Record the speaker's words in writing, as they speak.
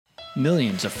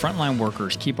Millions of frontline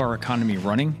workers keep our economy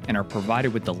running and are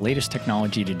provided with the latest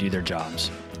technology to do their jobs.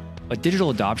 But digital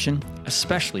adoption,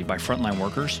 especially by frontline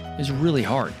workers, is really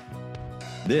hard.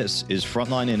 This is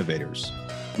Frontline Innovators.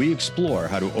 We explore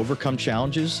how to overcome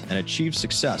challenges and achieve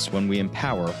success when we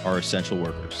empower our essential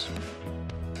workers.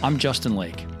 I'm Justin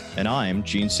Lake. And I'm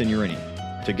Gene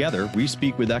Signorini. Together, we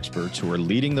speak with experts who are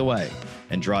leading the way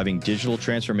and driving digital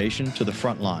transformation to the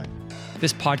front line.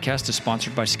 This podcast is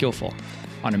sponsored by Skillful,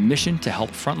 on a mission to help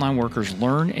frontline workers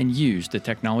learn and use the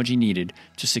technology needed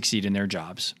to succeed in their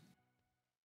jobs.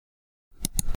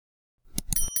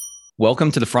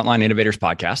 Welcome to the Frontline Innovators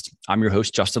Podcast. I'm your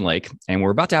host, Justin Lake, and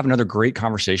we're about to have another great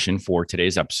conversation for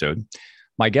today's episode.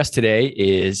 My guest today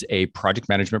is a project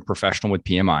management professional with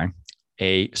PMI,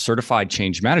 a certified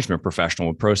change management professional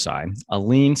with ProSci, a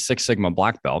Lean Six Sigma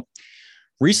Black Belt,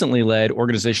 recently led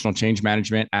organizational change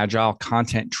management, agile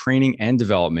content training and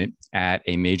development at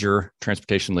a major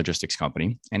transportation logistics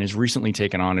company, and has recently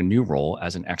taken on a new role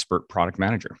as an expert product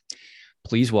manager.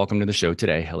 Please welcome to the show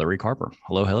today, Hillary Carper.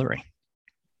 Hello, Hillary.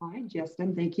 Hi,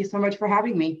 Justin. Thank you so much for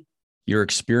having me. Your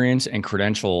experience and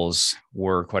credentials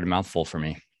were quite a mouthful for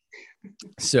me.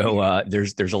 So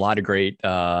there's a lot of great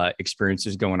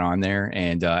experiences going on there.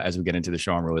 And as we get into the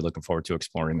show, I'm really looking forward to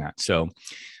exploring that. So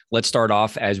let's start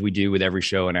off as we do with every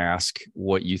show and ask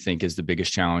what you think is the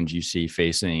biggest challenge you see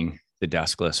facing the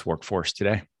deskless workforce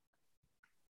today.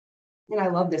 And I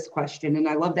love this question. And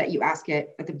I love that you ask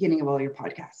it at the beginning of all your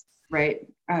podcasts, right?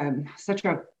 Such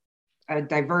a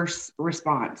diverse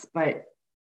response. But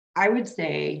I would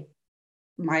say,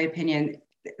 my opinion,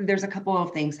 there's a couple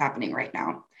of things happening right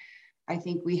now. I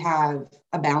think we have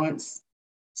a balance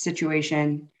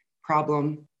situation,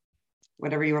 problem,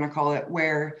 whatever you want to call it,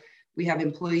 where we have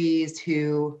employees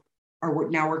who are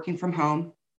now working from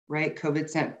home, right? COVID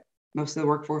sent most of the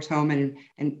workforce home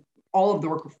and all of the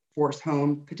workforce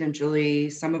home, potentially.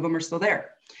 Some of them are still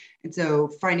there. And so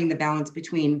finding the balance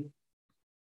between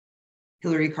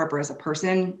Hillary Carper as a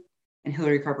person and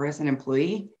Hillary Carper as an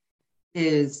employee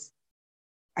is,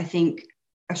 I think,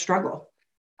 a struggle.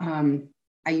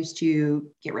 I used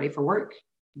to get ready for work,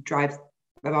 drive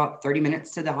about 30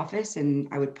 minutes to the office, and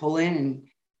I would pull in and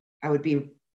I would be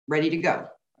ready to go.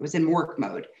 I was in work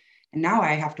mode. And now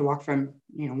I have to walk from,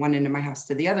 one end of my house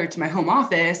to the other to my home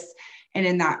office. And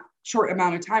in that short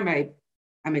amount of time,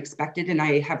 I'm expected, and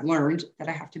I have learned that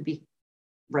I have to be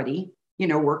ready,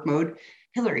 work mode,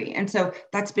 Hillary. And so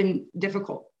that's been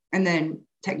difficult. And then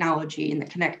technology and the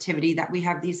connectivity that we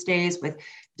have these days with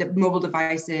mobile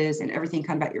devices and everything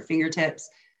kind of at your fingertips,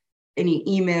 any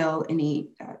email, any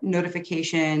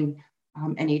notification,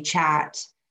 any chat,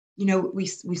 we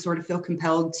sort of feel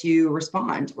compelled to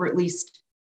respond, or at least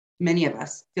many of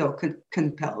us feel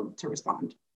compelled to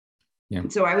respond. Yeah.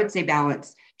 And so I would say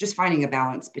balance, just finding a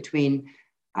balance between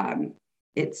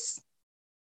it's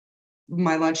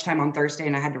my lunchtime on Thursday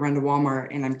and I had to run to Walmart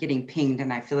and I'm getting pinged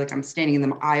and I feel like I'm standing in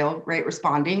the aisle, right,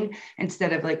 responding,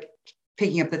 instead of like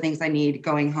picking up the things I need,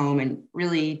 going home and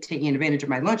really taking advantage of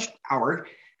my lunch hour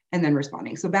and then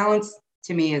responding. So balance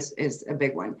to me is a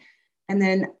big one. And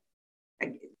then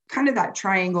kind of that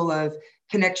triangle of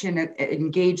connection,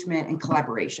 engagement, and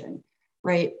collaboration,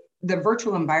 right? The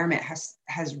virtual environment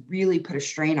has really put a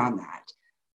strain on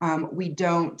that. We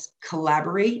don't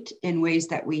collaborate in ways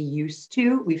that we used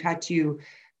to. We've had to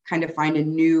kind of find a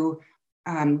new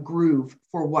groove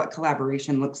for what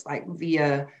collaboration looks like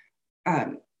via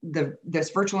this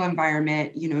virtual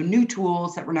environment, new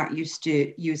tools that we're not used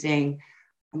to using.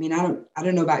 I mean, I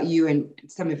don't know about you and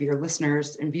some of your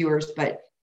listeners and viewers, but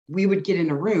we would get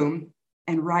in a room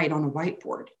and write on a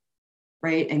whiteboard,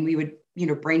 right? And we would,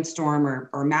 brainstorm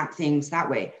or map things that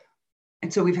way.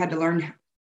 And so we've had to learn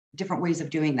different ways of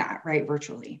doing that, right?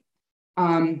 Virtually.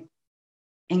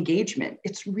 Engagement.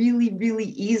 It's really, really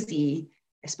easy,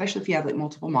 especially if you have like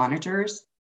multiple monitors,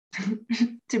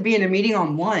 to be in a meeting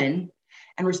on one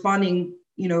and responding,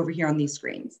 over here on these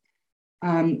screens.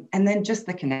 And then just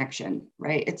the connection,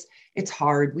 right? It's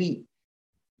hard. We'd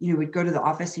go to the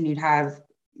office and you'd have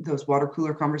those water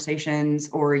cooler conversations,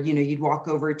 or, you'd walk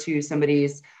over to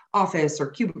somebody's office or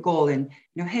cubicle and,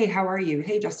 hey, how are you?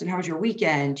 Hey, Justin, how was your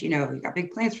weekend? You got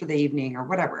big plans for the evening or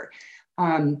whatever.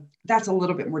 That's a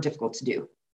little bit more difficult to do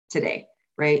today,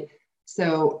 right?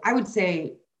 So I would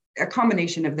say a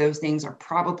combination of those things are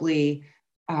probably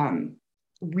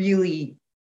really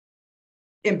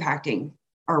impacting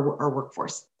our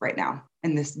workforce right now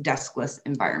in this deskless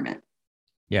environment.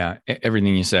 Yeah,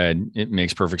 everything you said, it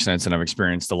makes perfect sense. And I've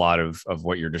experienced a lot of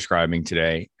what you're describing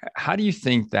today. How do you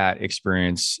think that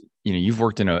experience, you've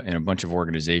worked in a bunch of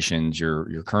organizations,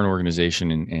 your current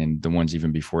organization and the ones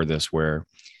even before this, where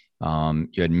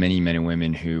You had many men and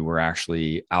women who were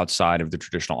actually outside of the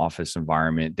traditional office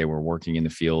environment. They were working in the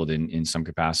field in some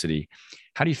capacity.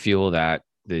 How do you feel that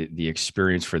the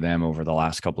experience for them over the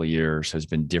last couple of years has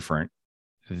been different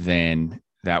than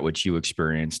that which you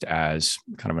experienced as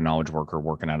kind of a knowledge worker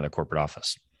working out of the corporate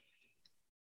office?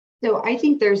 So I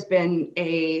think there's been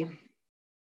a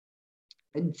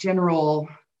general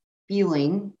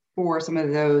feeling for some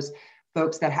of those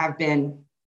folks that have been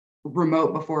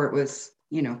remote before it was,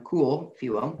 cool, if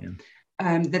you will,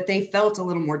 that they felt a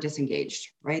little more disengaged,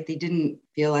 right? They didn't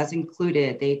feel as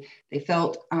included. They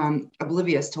felt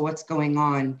oblivious to what's going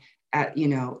on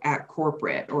at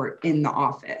corporate or in the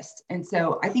office. And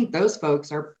so I think those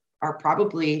folks are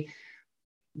probably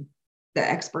the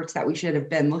experts that we should have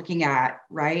been looking at,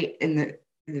 right? In the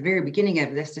very beginning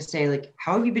of this, to say, like,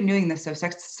 how have you been doing this so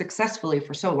successfully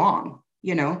for so long?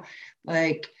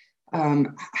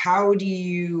 How do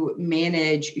you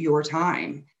manage your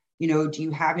time? Do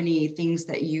you have any things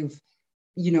that you've,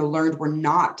 learned were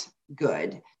not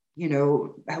good?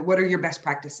 What are your best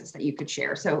practices that you could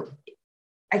share? So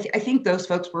I think those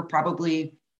folks were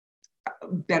probably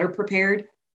better prepared.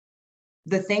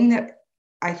 The thing that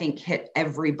I think hit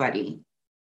everybody,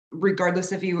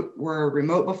 regardless if you were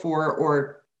remote before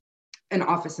or an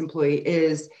office employee,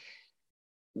 is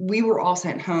we were all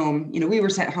sent home. We were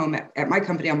sent home at my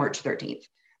company on March 13th.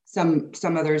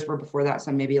 Some others were before that,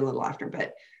 some maybe a little after.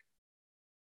 But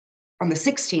on the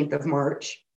 16th of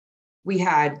March, we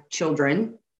had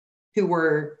children who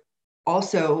were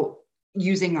also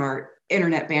using our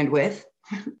internet bandwidth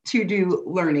to do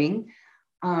learning.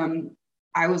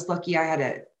 I was lucky I had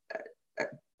a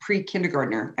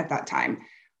pre-kindergartner at that time.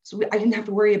 So I didn't have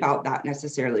to worry about that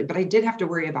necessarily, but I did have to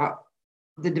worry about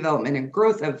the development and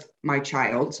growth of my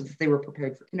child so that they were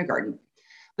prepared for kindergarten.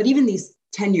 But even these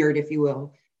tenured, if you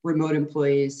will, remote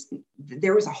employees,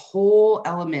 there was a whole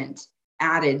element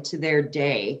added to their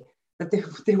day that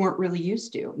they weren't really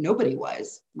used to. Nobody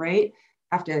was, right?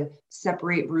 I have to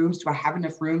separate rooms. Do I have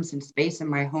enough rooms and space in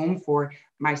my home for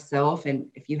myself? And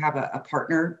if you have a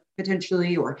partner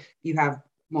potentially, or you have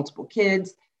multiple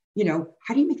kids,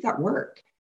 how do you make that work?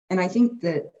 And I think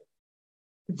that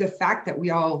the fact that we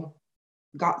all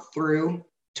got through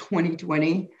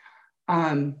 2020,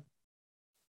 I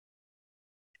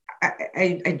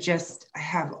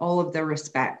have all of the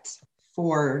respect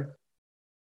for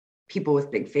people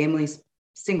with big families,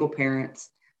 single parents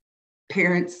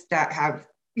that have,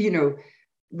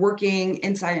 working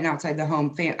inside and outside the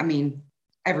home.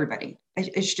 Everybody.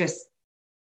 It's just,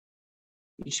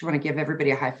 you just want to give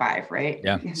everybody a high five, right?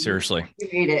 Yeah, seriously. You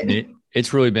made it.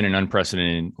 It's really been an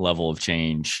unprecedented level of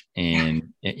change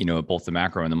in, at both the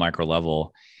macro and the micro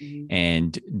level. Mm-hmm.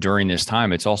 And during this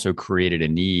time, it's also created a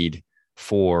need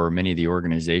for many of the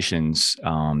organizations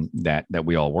that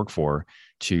we all work for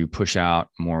to push out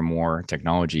more and more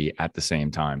technology at the same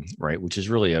time, right? Which is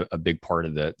really a big part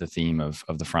of the theme of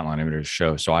the Frontline Innovators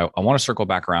show. So I want to circle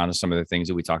back around to some of the things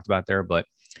that we talked about there, but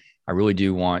I really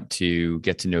do want to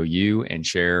get to know you and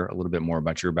share a little bit more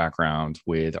about your background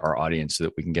with our audience so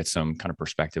that we can get some kind of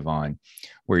perspective on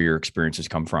where your experiences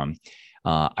come from.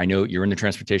 I know you're in the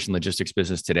transportation logistics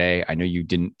business today. I know you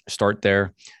didn't start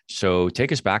there. So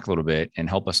take us back a little bit and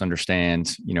help us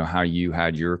understand, how you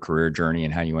had your career journey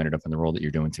and how you ended up in the role that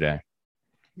you're doing today.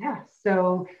 Yeah.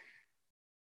 So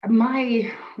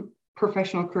my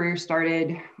professional career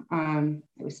started, I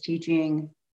was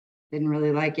teaching, didn't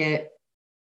really like it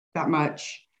that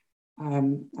much. I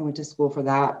went to school for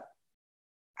that.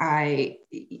 I,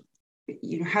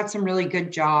 had some really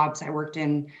good jobs. I worked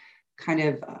in kind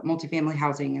of multifamily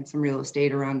housing and some real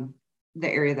estate around the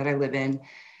area that I live in.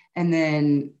 And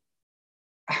then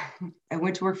I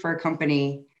went to work for a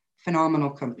company, phenomenal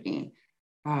company,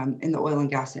 in the oil and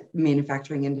gas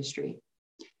manufacturing industry.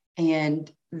 And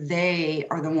they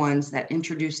are the ones that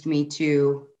introduced me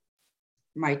to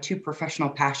my two professional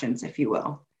passions, if you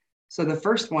will. So the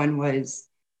first one was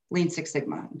Lean Six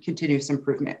Sigma, continuous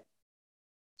improvement.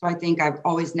 So I think I've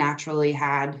always naturally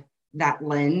had that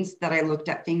lens that I looked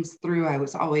at things through. I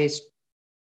was always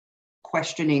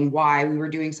questioning why we were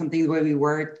doing something the way we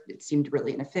were. It seemed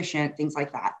really inefficient, things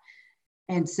like that.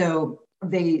 And so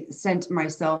they sent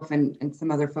myself and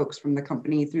some other folks from the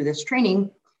company through this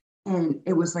training. And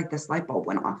it was like this light bulb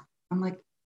went off. I'm like,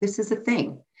 this is a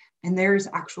thing. And there's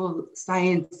actual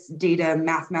science, data,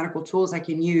 mathematical tools I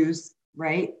can use,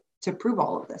 right, to prove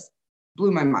all of this.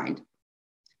 Blew my mind.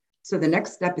 So the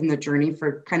next step in the journey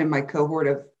for kind of my cohort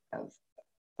of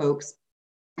folks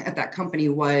at that company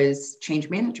was change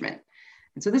management.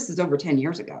 And so this is over 10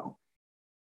 years ago.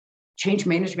 Change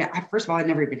management, first of all, I'd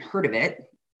never even heard of it.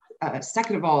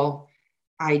 Second of all,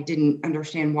 I didn't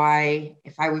understand why,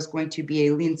 if I was going to be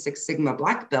a Lean Six Sigma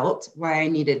black belt, why I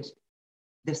needed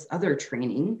this other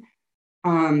training.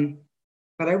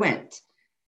 But I went.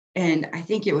 And I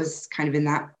think it was kind of in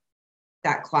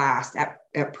that class at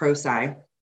ProSci,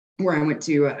 where I went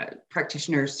to a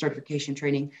practitioner certification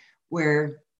training,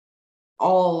 where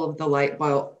all the light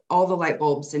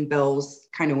bulbs and bells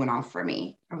kind of went off for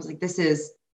me. I was like, this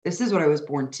is what I was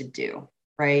born to do,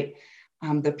 right?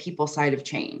 The people side of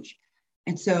change.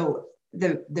 And so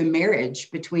the marriage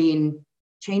between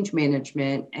change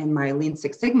management and my Lean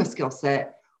Six Sigma skill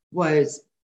set was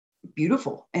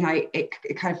beautiful. And it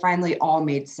kind of finally all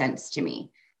made sense to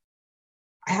me.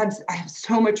 I have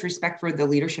so much respect for the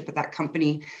leadership at that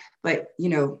company, but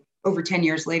over 10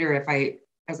 years later,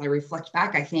 as I reflect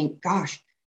back, I think, gosh,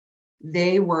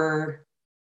 they were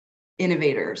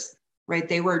innovators, right?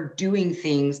 They were doing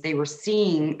things, they were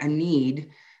seeing a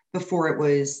need before it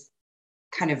was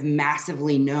kind of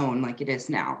massively known like it is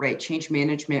now, right? Change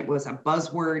management was a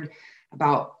buzzword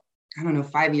about,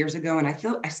 5 years ago. And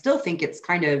I still think it's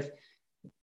kind of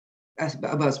a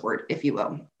buzzword, if you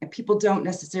will. And people don't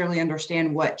necessarily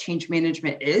understand what change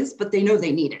management is, but they know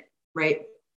they need it, right?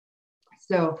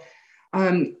 So,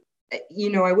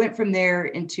 I went from there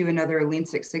into another Lean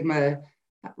Six Sigma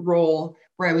role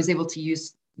where I was able to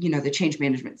use, the change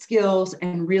management skills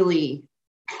and really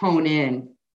hone in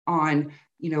on,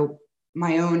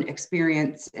 my own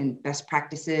experience and best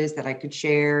practices that I could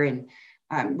share and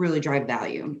really drive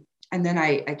value. And then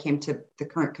I came to the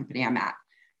current company I'm at,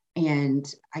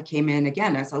 and I came in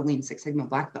again as a Lean Six Sigma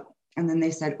black belt. And then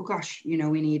they said, oh gosh, we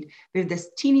have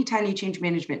this teeny tiny change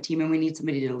management team and we need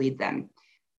somebody to lead them.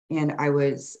 And I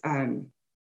was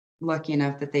lucky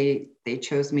enough that they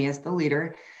chose me as the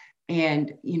leader.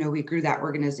 And, we grew that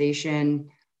organization.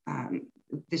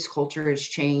 This culture has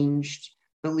changed.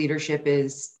 The leadership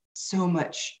is so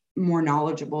much more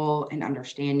knowledgeable and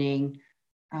understanding.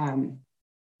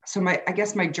 So I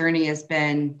guess my journey has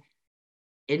been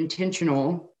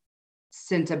intentional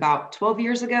since about 12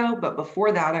 years ago. But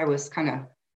before that, I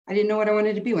didn't know what I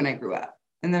wanted to be when I grew up.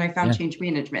 And then I found change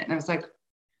management and I was like,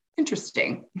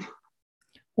 interesting.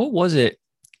 What was it?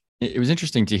 It was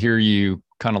interesting to hear you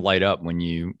kind of light up when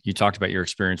you talked about your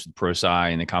experience with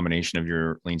ProSci and the combination of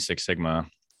your Lean Six Sigma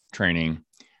training.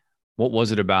 What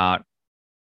was it about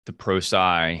the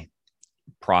ProSci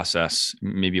process?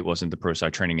 Maybe it wasn't the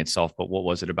ProSci training itself, but what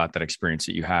was it about that experience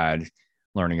that you had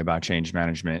learning about change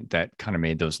management that kind of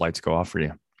made those lights go off for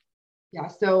you? Yeah,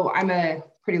 so I'm a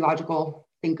pretty logical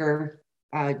thinker,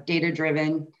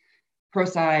 data-driven.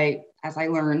 ProSci, as I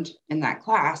learned in that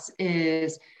class,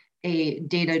 is a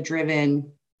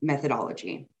data-driven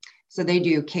methodology. So they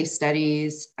do case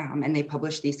studies and they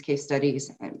publish these case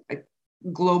studies.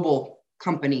 Global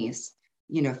companies,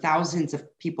 thousands of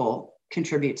people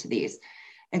contribute to these.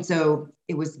 And so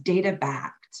it was data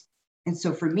backed. And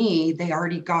so for me, they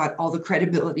already got all the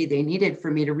credibility they needed for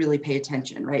me to really pay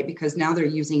attention, right? Because now they're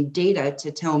using data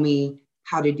to tell me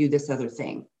how to do this other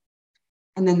thing.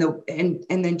 And then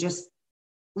and then just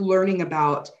learning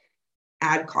about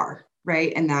ADKAR,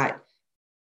 right? And that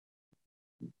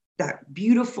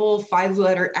beautiful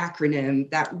 5-letter acronym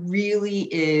that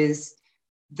really is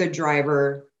the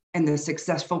driver and the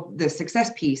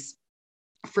success piece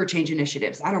for change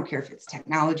initiatives. I don't care if it's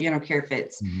technology. I don't care if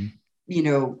it's,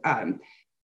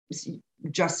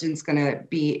 Justin's going to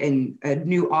be in a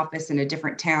new office in a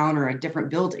different town or a different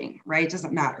building, right? It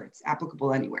doesn't matter. It's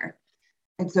applicable anywhere.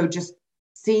 And so just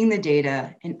seeing the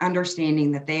data and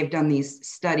understanding that they've done these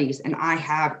studies and I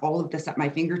have all of this at my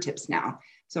fingertips now.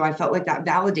 So I felt like that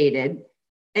validated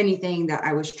anything that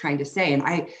I was trying to say. And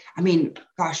I mean,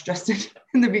 gosh, Justin,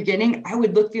 in the beginning, I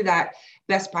would look through that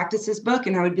best practices book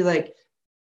and I would be like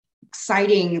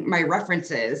citing my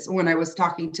references when I was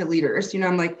talking to leaders.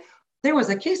 I'm like, there was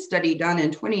a case study done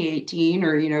in 2018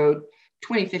 or,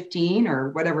 2015 or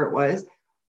whatever it was.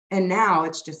 And now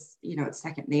it's just, it's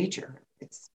second nature.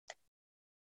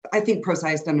 I think ProSci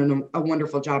has done a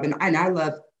wonderful job. And I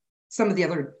love some of the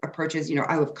other approaches,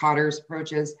 I love Kotter's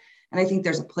approaches. And I think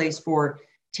there's a place for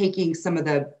taking some of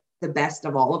the best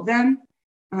of all of them,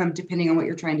 depending on what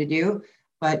you're trying to do.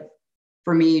 But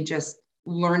for me, just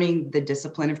learning the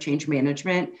discipline of change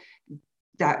management,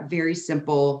 that very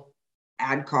simple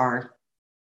ADKAR,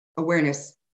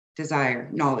 awareness, desire,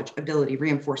 knowledge, ability,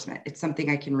 reinforcement. It's something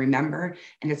I can remember,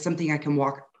 and it's something I can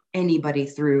walk anybody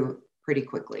through pretty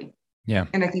quickly. Yeah.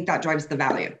 And I think that drives the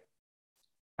value.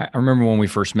 I remember when we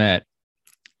first met,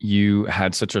 you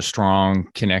had such a strong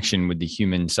connection with the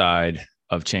human side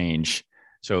of change.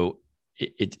 So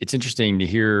it's interesting to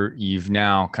hear you've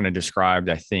now kind of described,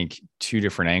 I think, two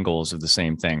different angles of the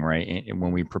same thing, right? And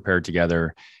when we prepared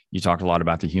together, You talked a lot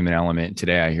about the human element.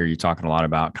 Today, I hear you talking a lot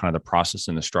about kind of the process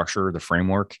and the structure, the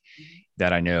framework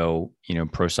that I know,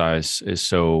 ProSize is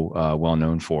so well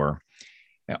known for.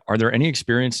 Are there any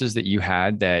experiences that you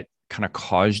had that kind of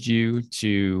caused you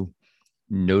to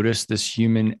notice this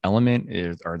human element?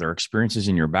 Are there experiences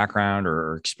in your background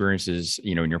or experiences,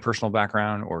 in your personal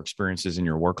background or experiences in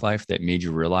your work life that made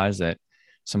you realize that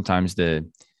sometimes the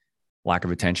lack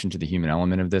of attention to the human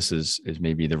element of this is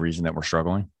maybe the reason that we're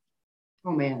struggling?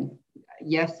 Oh man.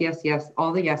 Yes, yes, yes.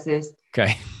 All the yeses.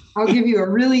 Okay. I'll give you a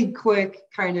really quick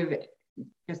kind of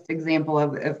just example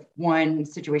of one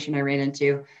situation I ran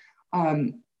into.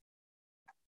 I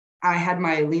had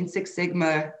my Lean Six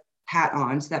Sigma hat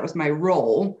on. So that was my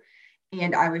role.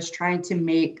 And I was trying to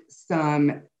make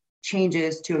some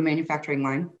changes to a manufacturing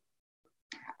line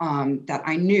that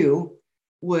I knew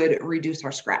would reduce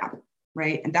our scrap,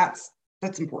 right? And that's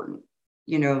important,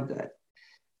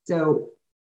 so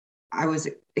I was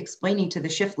explaining to the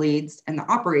shift leads and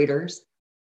the operators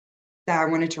that I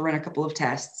wanted to run a couple of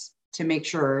tests to make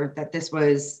sure that this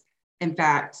was, in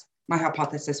fact, my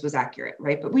hypothesis was accurate,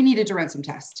 right? But we needed to run some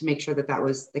tests to make sure that that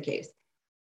was the case.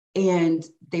 And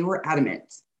they were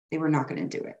adamant. They were not going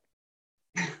to do it.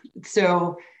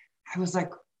 So I was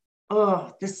like,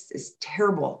 oh, this is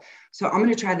terrible. So I'm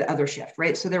going to try the other shift,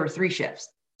 right? So there were 3 shifts.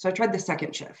 So I tried the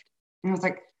second shift. And I was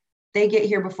like, they get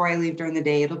here before I leave during the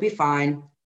day. It'll be fine.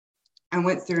 I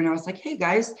went through and I was like, hey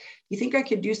guys, you think I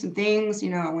could do some things?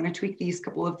 I want to tweak these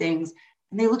couple of things.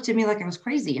 And they looked at me like I was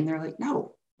crazy. And they're like,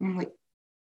 no. And I'm like,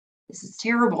 this is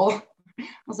terrible. I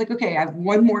was like, okay, I have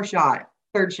one more shot,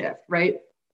 3rd shift, right?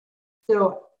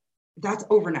 So that's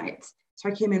overnight. So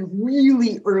I came in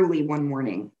really early one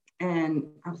morning and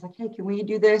I was like, hey, can we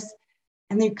do this?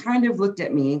 And they kind of looked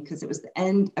at me because it was the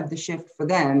end of the shift for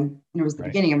them. And it was the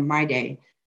beginning of my day.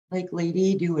 Like,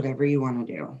 lady, do whatever you want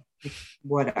to do.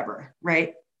 Whatever,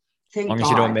 right? Thank God. As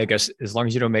long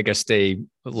as you don't make us stay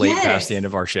late past the end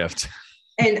of our shift.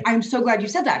 And I'm so glad you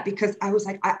said that because I was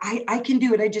like, I can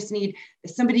do it. I just need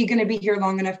somebody going to be here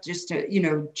long enough just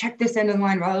to, check this end of the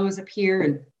line while I was up here.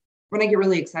 And when I get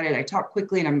really excited, I talk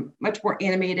quickly and I'm much more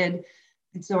animated.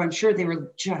 And so I'm sure they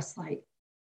were just like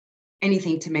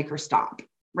anything to make her stop.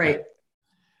 Right.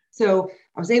 So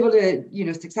I was able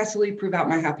to, successfully prove out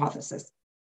my hypothesis.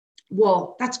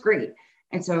 Well, that's great.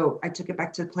 And so I took it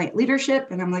back to plant leadership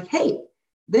and I'm like, hey,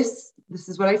 this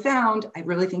is what I found. I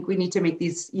really think we need to make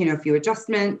these, few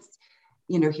adjustments.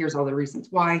 Here's all the reasons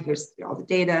why, here's all the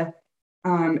data.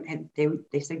 And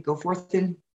they said, go forth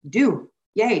and do.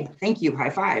 Yay. Thank you.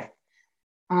 High five.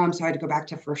 So I had to go back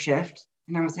to first shift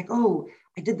and I was like, oh,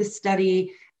 I did this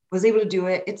study, was able to do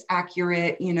it. It's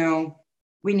accurate.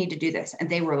 We need to do this. And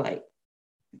they were like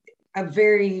a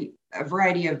variety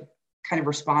of kind of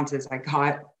responses I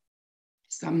got.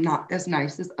 Some not as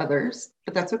nice as others,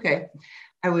 but that's okay.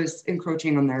 I was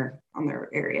encroaching on their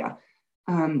area.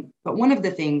 But one of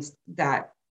the things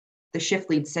that the shift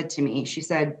lead said to me, she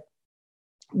said,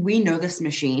 we know this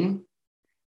machine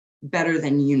better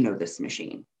than you know this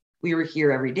machine. We were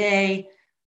here every day.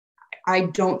 I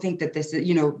don't think that this is,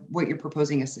 what you're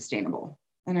proposing is sustainable.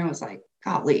 And I was like,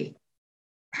 golly,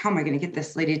 how am I going to get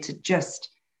this lady to just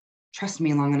trust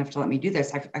me long enough to let me do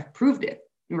this? I've proved it,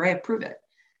 right? I've proved it.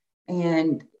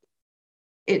 And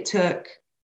it took,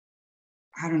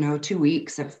 2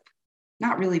 weeks of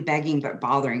not really begging, but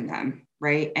bothering them,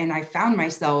 right? And I found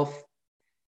myself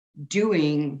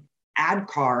doing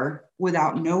ADKAR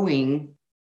without knowing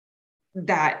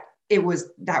that that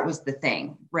was the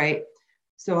thing, right?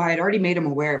 So I had already made them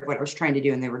aware of what I was trying to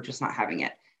do and they were just not having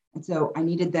it. And so I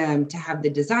needed them to have the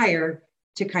desire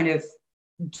to kind of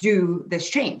do this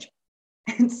change.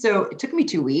 And so it took me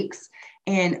 2 weeks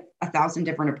and 1,000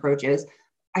 different approaches.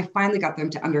 I finally got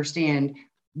them to understand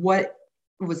what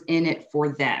was in it for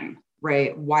them,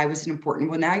 right? Why was it important?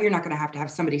 Well, now you're not going to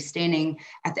have somebody standing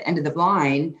at the end of the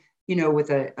line, with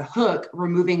a hook,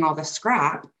 removing all the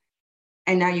scrap.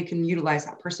 And now you can utilize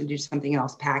that person to do something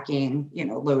else, packing,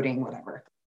 loading, whatever.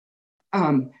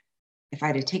 If I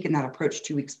had taken that approach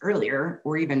 2 weeks earlier,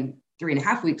 or even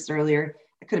 3.5 weeks earlier,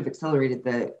 I could have accelerated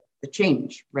the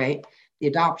change, right? The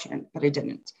adoption, but I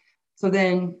didn't. So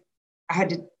then I had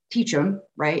to teach them,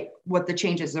 right, what the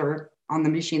changes are on the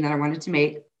machine that I wanted to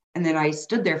make. And then I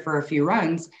stood there for a few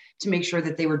runs to make sure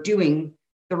that they were doing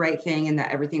the right thing and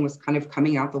that everything was kind of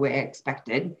coming out the way I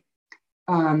expected.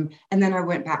 And then I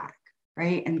went back,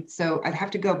 right? And so I'd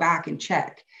have to go back and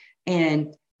check.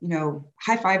 And,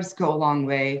 high fives go a long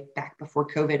way back before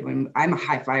COVID when I'm a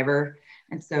high fiver.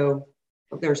 And so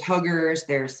there's huggers,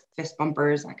 there's fist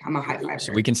bumpers, like I'm a high fiver.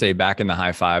 So we can say back in the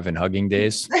high five and hugging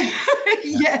days.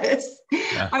 Yes.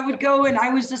 Yeah. I would go and I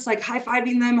was just like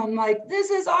high-fiving them. I'm like, this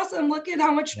is awesome. Look at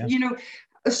how much,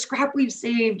 a scrap we've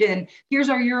saved. And here's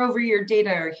our year over year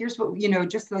data, or here's what,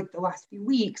 just like the last few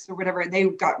weeks or whatever. And they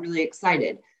got really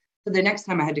excited. So the next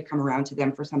time I had to come around to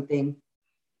them for something,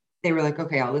 they were like,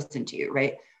 okay, I'll listen to you,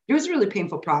 right? It was a really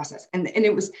painful process. And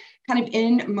it was kind of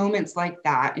in moments like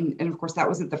that. And of course, that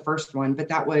wasn't the first one, but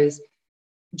that was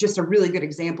just a really good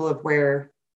example of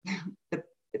where the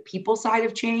people side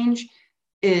of change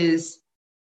is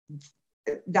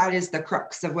the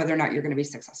crux of whether or not you're going to be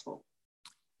successful.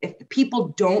 If the people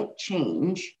don't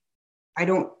change,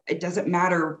 it doesn't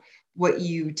matter what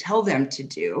you tell them to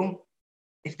do.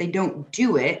 If they don't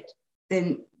do it,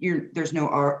 then there's no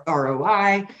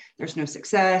ROI, there's no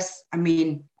success. I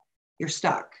mean, you're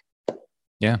stuck.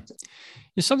 Yeah.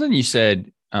 Something you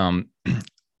said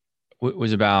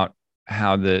was about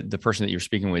how the person that you're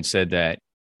speaking with said that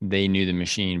they knew the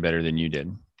machine better than you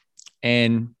did.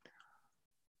 And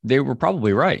they were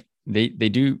probably right. They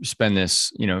do spend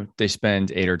this, they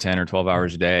spend 8 or 10 or 12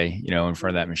 hours a day, in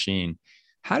front of that machine.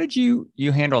 How did you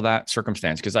handle that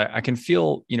circumstance? Because I can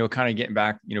feel, kind of getting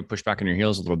back, push back on your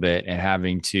heels a little bit and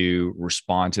having to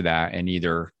respond to that and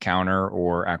either counter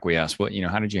or acquiesce.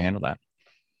 How did you handle that?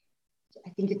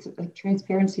 I think it's like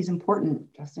transparency is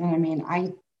important, Justin. I mean,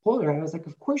 I told her, I was like,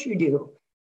 of course you do.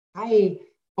 I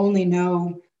only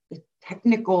know the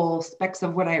technical specs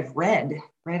of what I've read,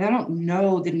 right? I don't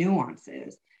know the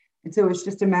nuances. And so it's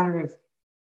just a matter of,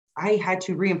 I had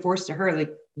to reinforce to her,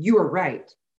 like, you are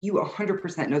right. You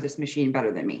 100% know this machine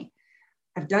better than me.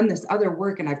 I've done this other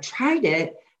work and I've tried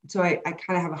it. So I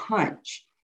kind of have a hunch.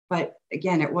 But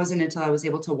again, it wasn't until I was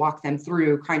able to walk them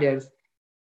through kind of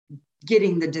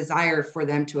getting the desire for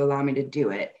them to allow me to do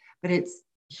it. But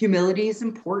humility is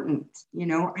important.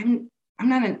 I'm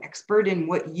not an expert in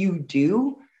what you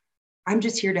do. I'm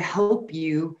just here to help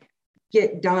you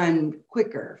get done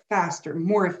quicker, faster,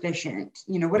 more efficient,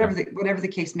 whatever the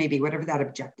case may be, whatever that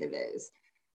objective is.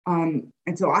 And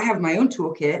so I have my own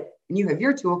toolkit and you have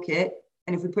your toolkit.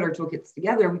 And if we put our toolkits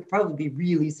together, we could probably be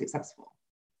really successful.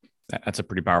 That's a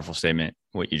pretty powerful statement,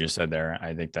 what you just said there.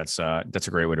 I think that's a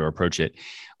great way to approach it.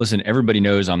 Listen, everybody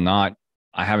knows I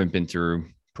haven't been through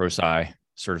ProSci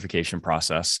certification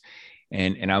process.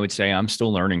 And I would say I'm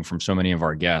still learning from so many of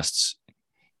our guests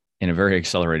in a very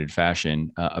accelerated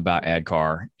fashion about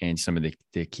ADKAR and some of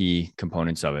the key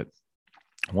components of it.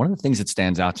 One of the things that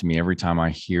stands out to me every time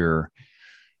I hear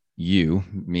you,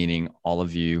 meaning all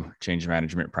of you change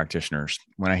management practitioners,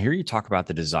 when I hear you talk about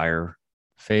the desire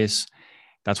phase,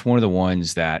 that's one of the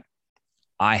ones that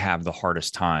I have the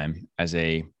hardest time as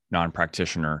a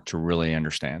non-practitioner to really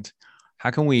understand. How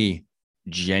can we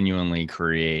genuinely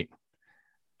create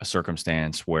a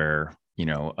circumstance where,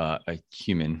 a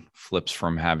human flips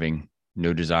from having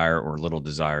no desire or little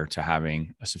desire to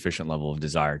having a sufficient level of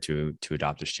desire to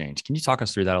adopt this change? Can you talk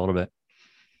us through that a little bit?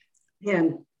 Yeah,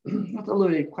 that's a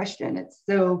loaded question. It's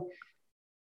so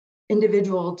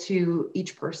individual to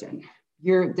each person.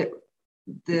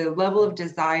 The level of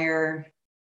desire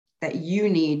that you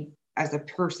need as a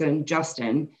person,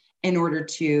 Justin, in order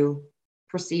to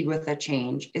proceed with a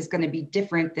change is going to be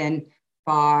different than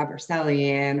Bob or Sally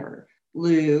Ann or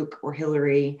Luke or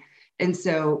Hillary. And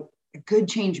so a good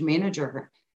change manager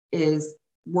is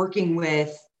working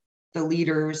with the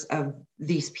leaders of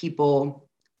these people,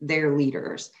 their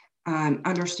leaders,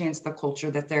 understands the culture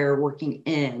that they're working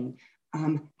in,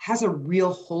 has a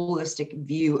real holistic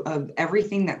view of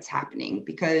everything that's happening,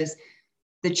 because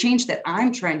the change that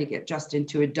I'm trying to get Justin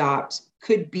to adopt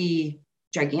could be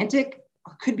gigantic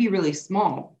or could be really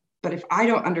small. But if I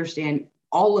don't understand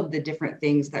all of the different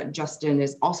things that Justin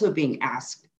is also being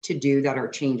asked to do that are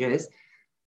changes,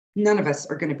 none of us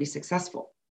are going to be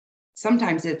successful.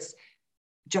 Sometimes it's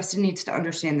Justin needs to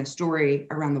understand the story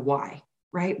around the why,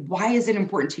 right? Why is it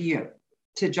important to you,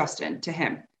 to Justin, to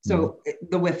him? So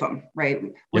the WIFM, right?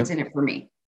 What's in it for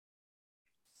me?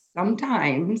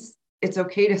 Sometimes it's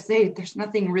okay to say there's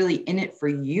nothing really in it for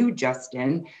you,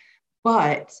 Justin,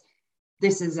 but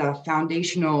this is a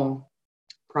foundational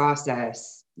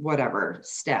process, whatever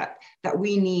step that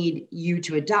we need you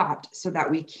to adopt so that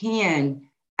we can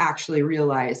actually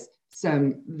realize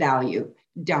some value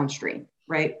downstream,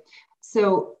 right?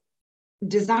 So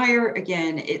desire,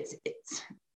 again, it's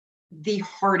the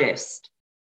hardest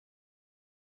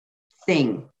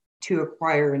thing to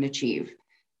acquire and achieve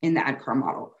in the ADKAR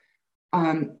model.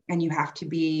 And you have to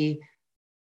be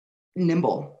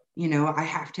nimble. I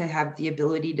have to have the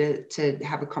ability to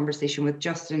have a conversation with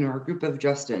Justin or a group of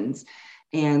Justins,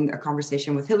 and a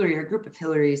conversation with Hillary or a group of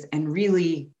Hillarys, and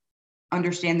really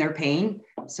understand their pain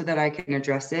so that I can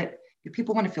address it.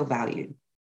 People want to feel valued.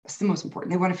 That's the most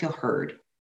important. They want to feel heard.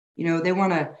 They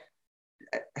want a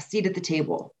seat at the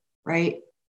table, right?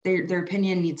 Their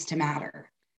opinion needs to matter.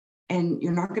 And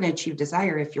you're not going to achieve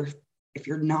desire if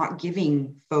you're not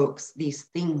giving folks these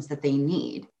things that they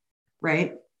need,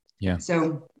 right? Yeah.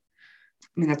 So,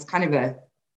 that's kind of a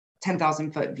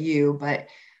 10,000 foot view, but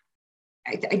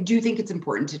I do think it's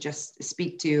important to just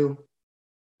speak to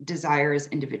desire as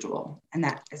individual, and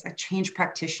that as a change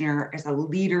practitioner, as a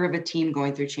leader of a team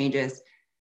going through changes,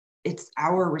 it's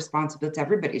our responsibility, it's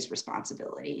everybody's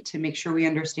responsibility to make sure we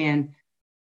understand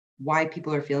why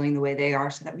people are feeling the way they are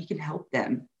so that we can help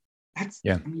them.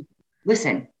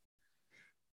 Listen.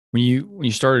 When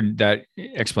you started that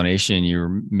explanation, you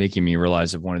were making me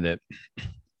realize of one of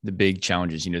the big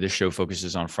challenges. This show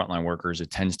focuses on frontline workers.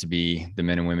 It tends to be the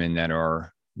men and women that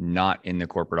are not in the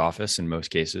corporate office in most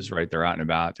cases, right? They're out and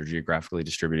about, they're geographically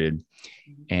distributed.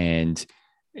 And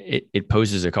it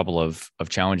poses a couple of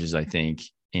challenges, I think,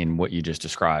 in what you just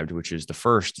described, which is the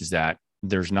first is that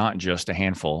there's not just a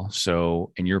handful.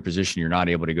 So in your position, you're not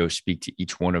able to go speak to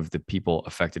each one of the people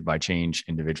affected by change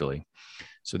individually.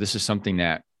 So this is something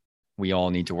that we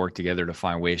all need to work together to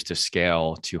find ways to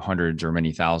scale to hundreds or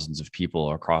many thousands of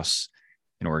people across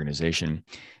an organization.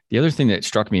 The other thing that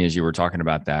struck me as you were talking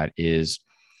about that is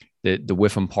the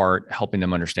WIFM part, helping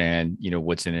them understand,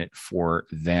 what's in it for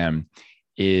them,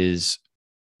 is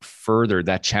further,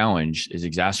 that challenge is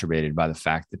exacerbated by the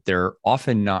fact that they're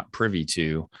often not privy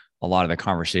to a lot of the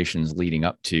conversations leading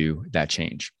up to that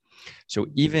change. So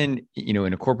even,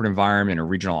 in a corporate environment or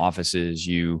regional offices,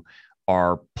 you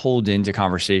are pulled into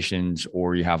conversations,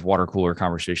 or you have water cooler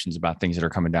conversations about things that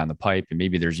are coming down the pipe. And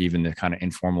maybe there's even the kind of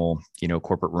informal,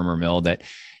 corporate rumor mill that,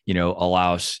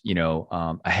 allows,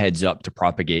 a heads up to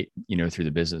propagate, through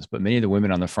the business. But many of the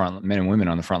men and women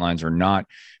on the front lines are not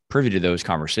privy to those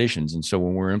conversations. And so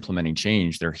when we're implementing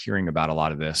change, they're hearing about a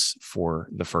lot of this for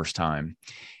the first time.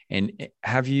 And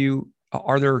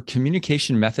are there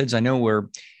communication methods? I know where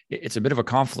it's a bit of a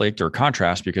conflict or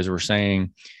contrast, because we're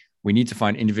saying we need to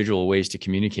find individual ways to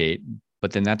communicate,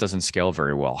 but then that doesn't scale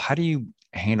very well. How do you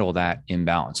handle that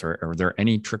imbalance? Or are there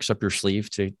any tricks up your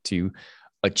sleeve to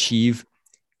achieve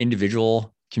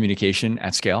individual communication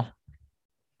at scale?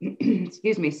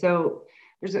 Excuse me. So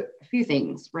there's a few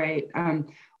things, right?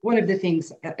 One of the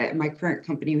things at my current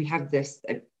company, we have this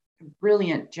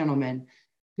brilliant gentleman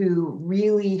who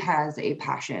really has a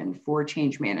passion for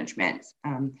change management.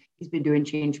 He's been doing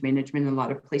change management in a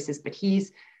lot of places, but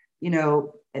he's,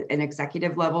 an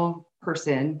executive level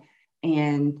person.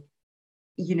 And,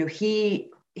 he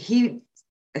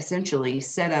essentially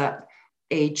set up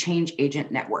a change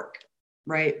agent network,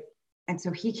 right? And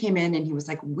so he came in and he was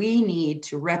like, we need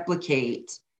to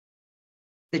replicate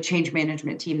the change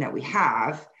management team that we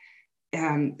have,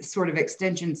 sort of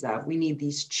extensions of, we need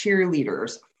these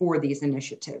cheerleaders for these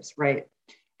initiatives, right?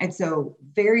 And so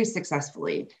very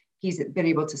successfully, he's been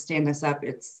able to stand this up.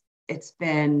 It's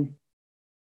been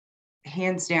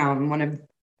hands down one of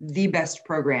the best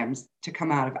programs to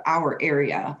come out of our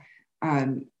area,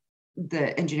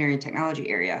 the engineering technology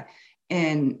area,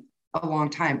 in a long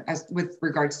time, as with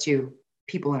regards to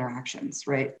people interactions,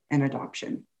 right, and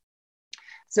adoption.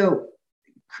 So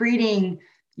creating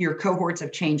your cohorts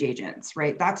of change agents,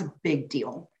 right, that's a big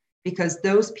deal, because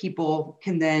those people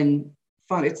can then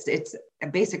fund. It's a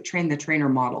basic train the trainer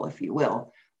model, if you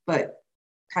will, but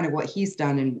kind of what he's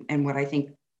done and what I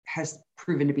think has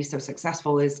proven to be so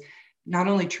successful is not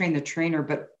only train the trainer,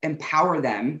 but empower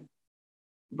them,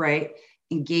 right?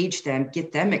 Engage them,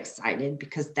 get them excited,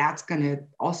 because that's going to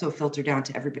also filter down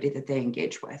to everybody that they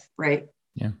engage with, right?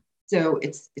 Yeah. So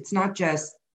it's not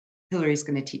just Hillary's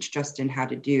going to teach Justin how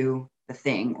to do the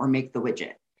thing or make the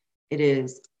widget. It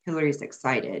is Hillary's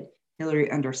excited.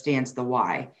 Hillary understands the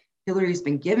why. Hillary's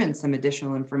been given some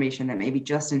additional information that maybe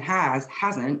Justin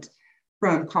hasn't,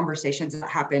 from conversations that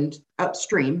happened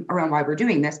upstream around why we're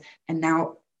doing this. And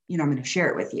now, I'm going to share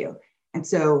it with you. And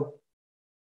so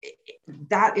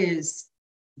that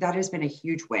has been a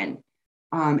huge win.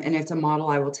 And it's a model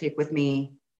I will take with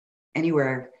me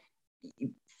anywhere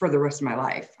for the rest of my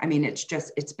life. I mean,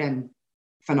 it's been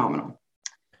phenomenal.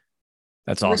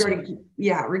 That's awesome.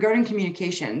 Regarding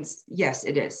communications, yes,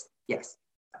 it is. Yes.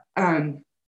 The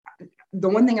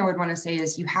one thing I would want to say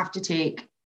is you have to take,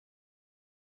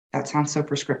 that sounds so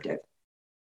prescriptive.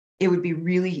 It would be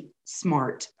really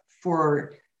smart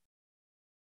for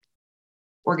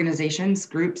organizations,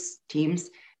 groups, teams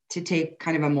to take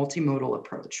kind of a multimodal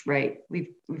approach, right? We've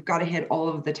got to hit all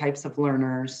of the types of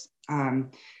learners,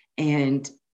 and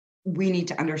we need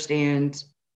to understand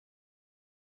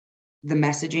the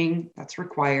messaging that's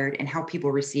required and how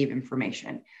people receive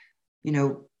information.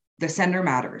 The sender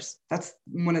matters. That's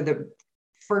one of the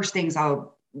first things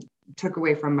I'll took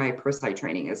away from my ProSci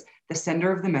training is the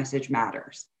sender of the message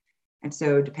matters. And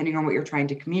so depending on what you're trying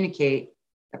to communicate,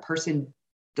 the person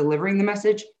delivering the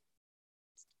message,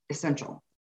 essential.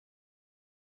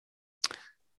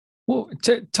 Well,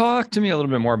 talk to me a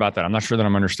little bit more about that. I'm not sure that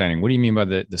I'm understanding. What do you mean by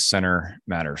the center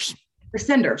matters? The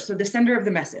sender. So the sender of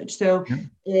the message. So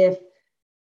if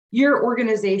your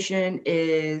organization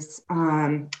is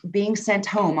being sent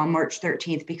home on March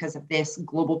 13th because of this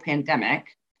global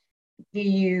pandemic, do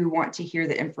you want to hear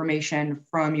the information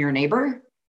from your neighbor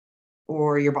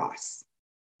or your boss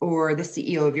or the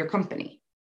CEO of your company?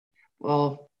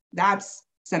 Well, that's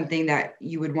something that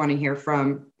you would want to hear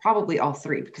from probably all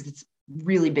three because it's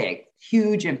really big,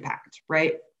 huge impact,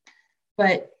 right?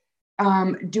 But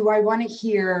do I want to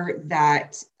hear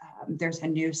that there's a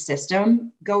new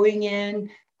system going in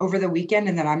over the weekend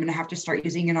and that I'm going to have to start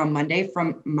using it on Monday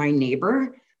from my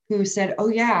neighbor who said, oh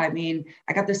yeah, I mean,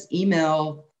 I got this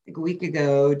email like a week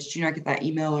ago. Did you not get that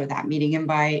email or that meeting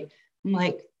invite? I'm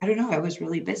like, I don't know. I was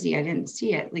really busy. I didn't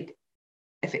see it. Like,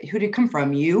 who did it come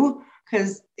from? You?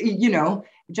 Because,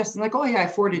 Justin, like, oh yeah, I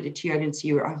forwarded it to you. I didn't see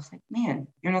you. I was like, man,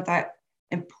 you're not that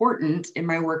important in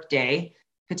my work day,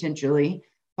 potentially.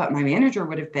 But my manager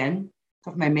would have been.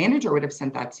 So if my manager would have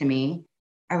sent that to me,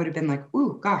 I would have been like,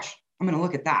 ooh, gosh, I'm going to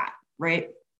look at that, right?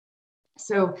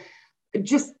 So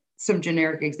just some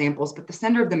generic examples, but the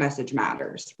sender of the message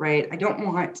matters, right? I don't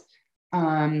want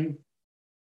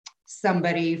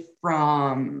somebody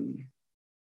from,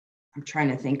 I'm trying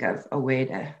to think of a way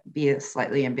to be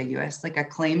slightly ambiguous, like a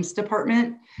claims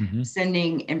department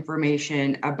sending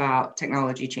information about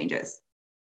technology changes.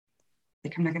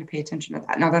 Like, I'm not going to pay attention to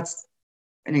that. Now that's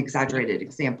an exaggerated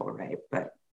example, right?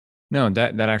 But no,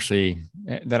 that actually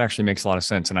makes a lot of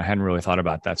sense. And I hadn't really thought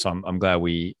about that. So I'm glad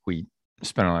we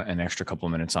spent an extra couple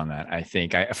of minutes on that. I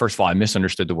think first of all, I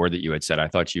misunderstood the word that you had said. I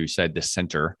thought you said the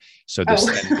center. So the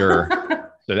sender,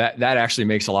 so that actually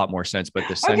makes a lot more sense, but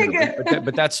the sender, okay,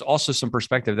 but that's also some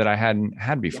perspective that I hadn't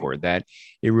had before, that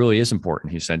it really is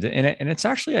important who sends it. And it's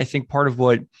actually, I think, part of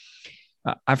what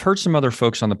I've heard some other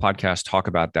folks on the podcast talk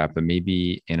about that, but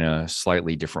maybe in a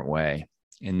slightly different way,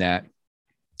 in that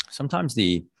sometimes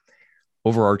the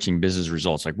overarching business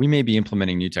results, like we may be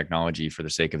implementing new technology for the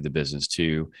sake of the business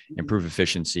to improve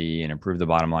efficiency and improve the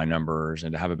bottom line numbers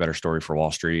and to have a better story for Wall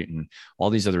Street and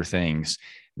all these other things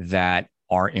that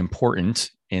are important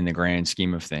in the grand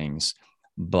scheme of things,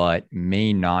 but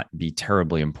may not be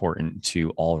terribly important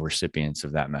to all recipients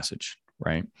of that message,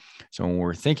 right? So when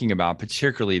we're thinking about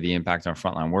particularly the impact on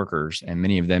frontline workers, and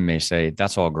many of them may say,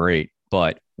 that's all great,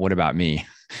 but what about me?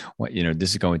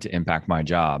 This is going to impact my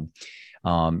job.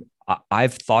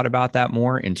 I've thought about that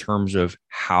more in terms of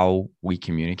how we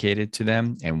communicated to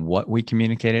them and what we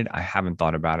communicated. I haven't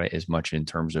thought about it as much in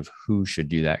terms of who should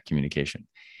do that communication.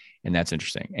 And that's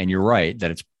interesting. And you're right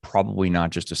that it's probably not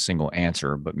just a single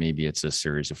answer, but maybe it's a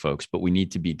series of folks, but we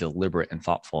need to be deliberate and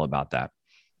thoughtful about that.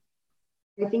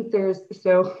 I think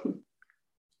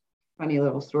funny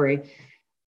little story.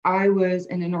 I was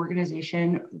in an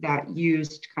organization that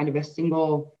used kind of a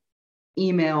single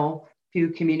email to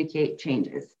communicate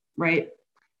changes, right?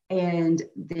 And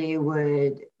they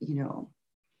would,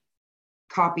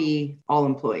 copy all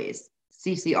employees,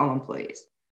 CC all employees.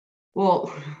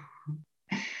 Well,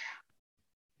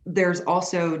 there's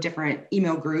also different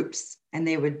email groups, and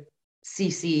they would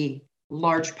CC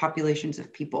large populations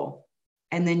of people.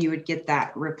 And then you would get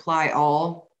that reply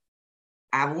all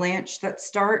avalanche that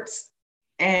starts.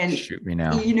 And shoot me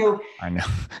now. I know.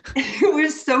 It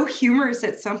was so humorous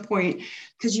at some point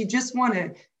because you just want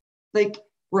to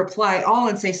reply all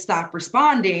and say, stop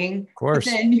responding. Of course.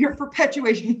 But then you're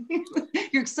perpetuating,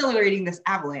 you're accelerating this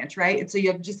avalanche, right? And so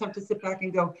you just have to sit back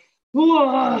and go,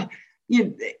 whoa.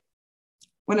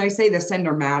 When I say the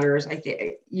sender matters, I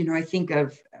think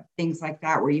of things like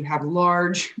that, where you have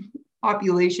large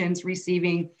populations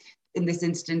receiving, in this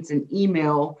instance, an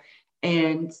email,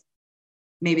 and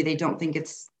maybe they don't think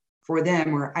it's for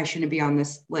them, or I shouldn't be on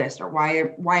this list, or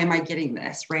why am I getting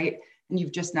this, right? And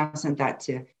you've just now sent that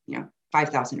to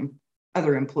 5,000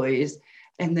 other employees,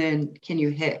 and then can you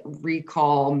hit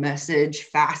recall message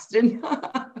fast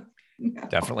enough? No.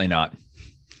 Definitely not.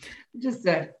 Just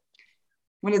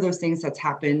one of those things that's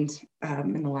happened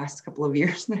in the last couple of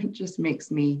years that just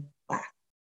makes me laugh.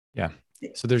 Yeah.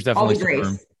 So there's definitely some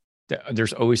room.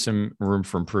 There's always some room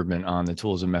for improvement on the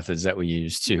tools and methods that we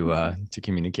use to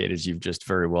communicate, as you've just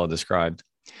very well described.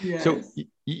 Yes. So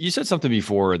you said something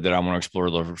before that I want to explore a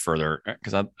little bit further,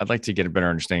 because I'd like to get a better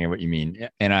understanding of what you mean.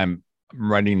 And I'm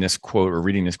writing this quote or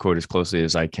reading this quote as closely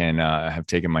as I can. Have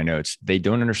taken my notes. They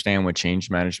don't understand what change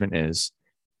management is,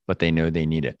 but they know they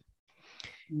need it.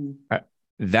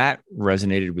 That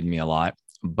resonated with me a lot.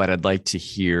 but I'd like to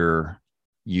hear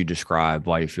you describe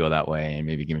why you feel that way and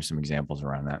maybe give me some examples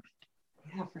around that.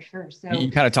 Yeah, for sure. So You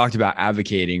kind of talked about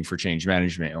advocating for change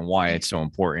management and why it's so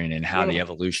important and how the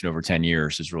evolution over 10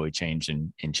 years has really changed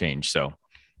and changed. So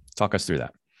talk us through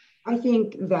that. I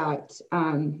think that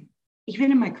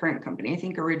even in my current company, I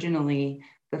think originally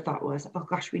the thought was, oh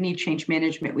gosh, we need change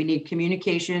management. We need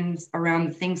communications around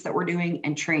the things that we're doing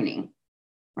and training,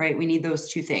 right? We need those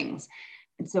two things.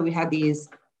 And so we had these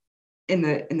in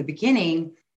the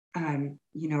beginning,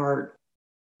 our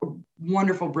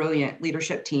wonderful, brilliant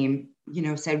leadership team,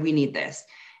 said we need this.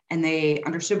 And they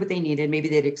understood what they needed. Maybe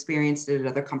they'd experienced it at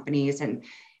other companies, and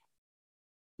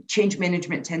change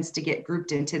management tends to get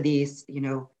grouped into these,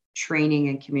 training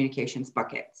and communications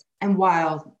buckets. And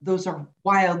while those are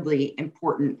wildly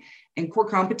important and core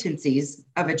competencies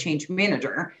of a change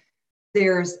manager,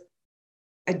 there's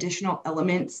additional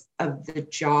elements of the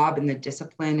job and the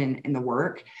discipline and the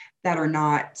work that are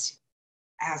not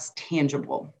as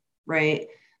tangible, right?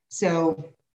 So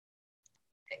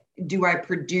do I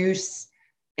produce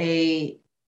a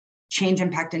change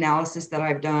impact analysis that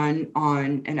I've done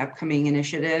on an upcoming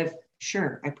initiative?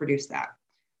 Sure, I produce that.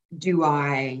 Do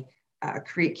I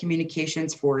create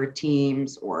communications for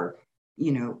teams or,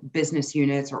 business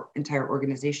units or entire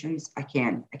organizations? I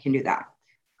can do that.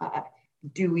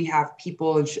 Do we have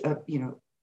people,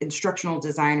 instructional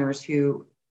designers who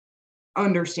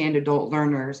understand adult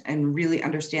learners and really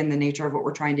understand the nature of what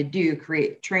we're trying to do,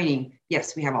 create training?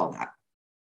 Yes, we have all that.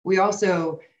 We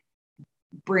also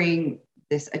bring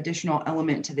this additional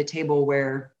element to the table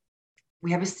where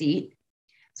we have a seat.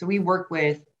 So we work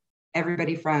with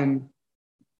everybody from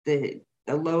the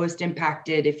lowest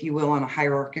impacted, if you will, on a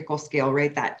hierarchical scale,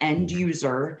 right? That end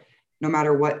user, no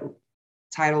matter what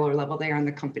title or level they are in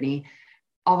the company,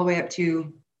 all the way up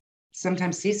to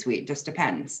sometimes C-suite, just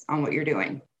depends on what you're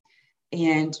doing.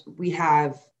 And we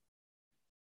have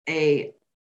and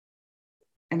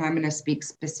I'm going to speak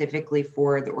specifically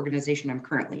for the organization I'm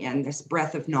currently in, this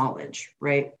breadth of knowledge,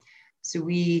 right? So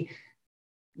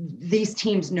these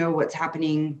teams know what's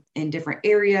happening in different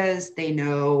areas. They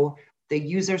know the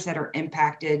users that are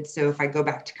impacted. So if I go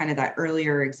back to kind of that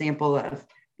earlier example of,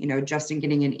 Justin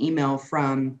getting an email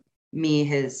from me,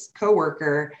 his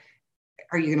coworker,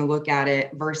 are you going to look at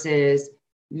it versus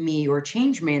me, your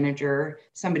change manager,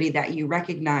 somebody that you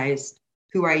recognize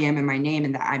who I am and my name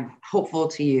and that I'm hopeful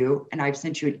to you. And I've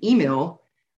sent you an email,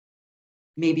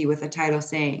 maybe with a title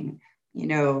saying,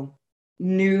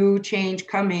 new change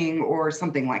coming or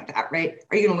something like that, right?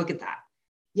 Are you going to look at that?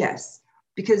 Yes,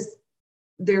 because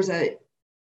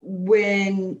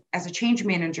when as a change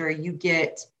manager, you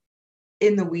get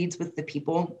in the weeds with the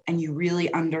people and you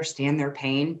really understand their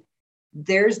pain,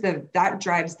 that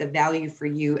drives the value for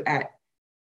you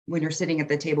when you're sitting at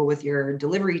the table with your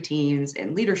delivery teams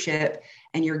and leadership,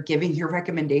 and you're giving your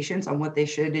recommendations on what they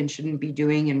should and shouldn't be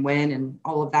doing and when and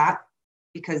all of that,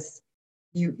 because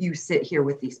you sit here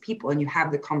with these people and you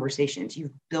have the conversations,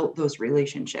 you've built those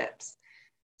relationships.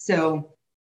 So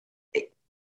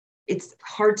it's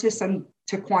hard to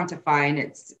quantify, and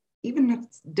it's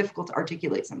difficult to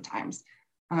articulate sometimes.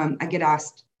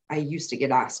 I used to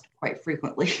get asked quite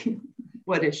frequently,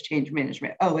 what is change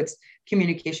management? Oh, it's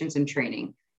communications and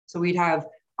training. So we'd have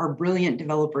our brilliant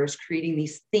developers creating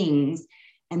these things,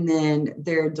 and then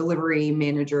their delivery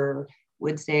manager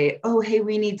would say, oh, hey,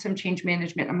 we need some change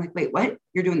management. I'm like, wait, what?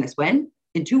 You're doing this when?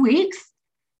 In 2 weeks?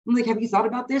 I'm like, have you thought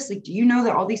about this? Like, do you know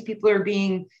that all these people are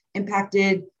being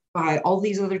impacted by all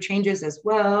these other changes as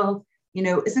well?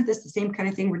 Isn't this the same kind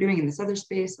of thing we're doing in this other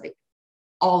space? Like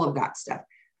all of that stuff.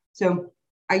 So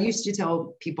I used to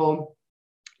tell people,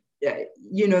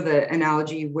 the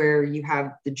analogy where you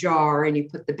have the jar and you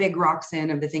put the big rocks in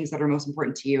of the things that are most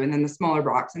important to you, and then the smaller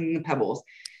rocks and then the pebbles.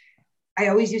 I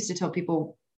always used to tell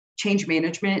people change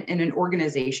management in an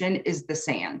organization is the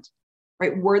sand,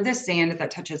 right? We're the sand that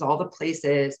touches all the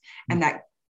places and that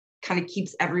kind of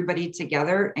keeps everybody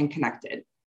together and connected,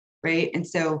 right? And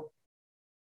so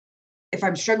if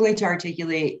I'm struggling to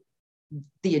articulate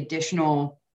the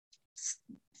additional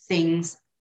things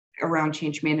around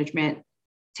change management,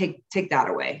 take that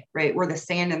away, right? We're the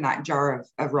sand in that jar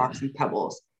of rocks and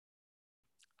pebbles.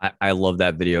 I love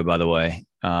that video, by the way.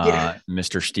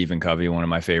 Mr. Stephen Covey, one of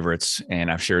my favorites.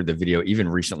 And I've shared the video even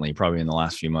recently, probably in the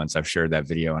last few months, I've shared that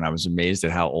video, and I was amazed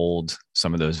at how old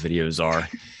some of those videos are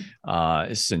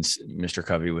since Mr.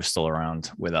 Covey was still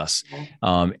around with us.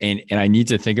 And I need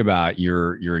to think about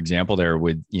your example there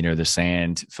with, the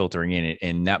sand filtering in it.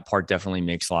 And that part definitely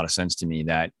makes a lot of sense to me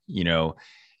that,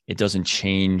 it doesn't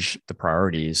change the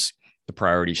priorities. the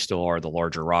priorities still are the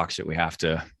larger rocks that we have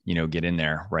to, get in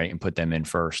there, right, and put them in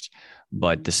first.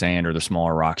 But the sand or the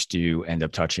smaller rocks do end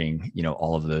up touching,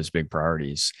 all of those big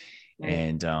priorities. Right.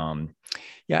 And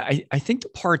I think the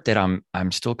part that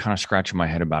I'm still kind of scratching my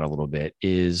head about a little bit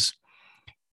is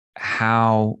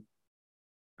how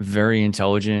very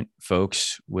intelligent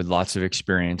folks with lots of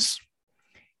experience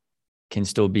can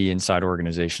still be inside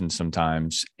organizations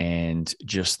sometimes and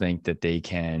just think that they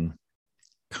can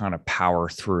kind of power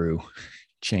through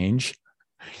change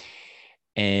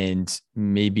and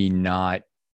maybe not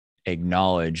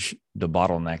acknowledge the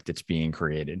bottleneck that's being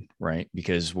created, right?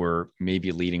 Because we're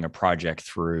maybe leading a project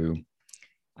through,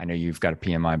 I know you've got a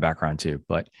PMI background too,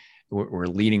 but we're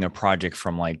leading a project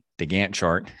from like the Gantt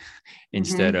chart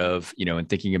instead of, and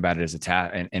thinking about it as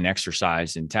an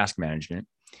exercise in task management,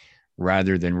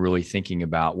 rather than really thinking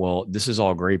about, well, this is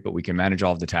all great, but we can manage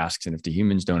all of the tasks. And if the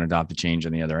humans don't adopt the change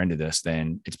on the other end of this,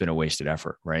 then it's been a wasted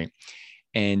effort, right?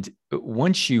 And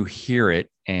once you hear it,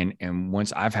 and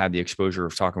once I've had the exposure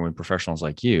of talking with professionals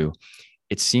like you,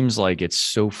 it seems like it's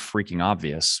so freaking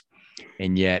obvious.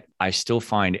 And yet I still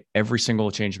find every single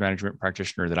change management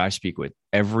practitioner that I speak with,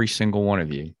 every single one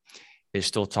of you is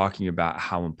still talking about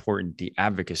how important the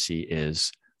advocacy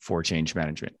is for change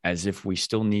management, as if we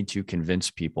still need to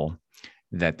convince people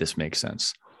that this makes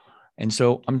sense. And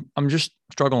so I'm just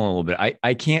struggling a little bit.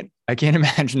 I can't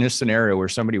imagine a scenario where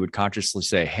somebody would consciously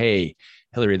say, hey,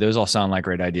 Hillary, those all sound like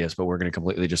great ideas, but we're going to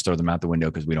completely just throw them out the window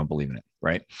because we don't believe in it,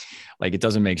 right? Like, it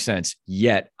doesn't make sense.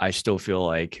 Yet I still feel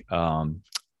like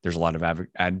there's a lot of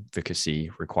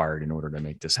advocacy required in order to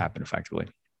make this happen effectively.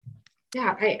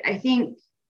 Yeah, I think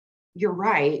you're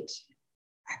right.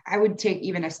 I would take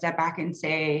even a step back and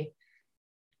say,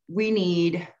 we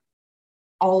need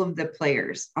all of the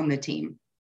players on the team,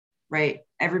 right?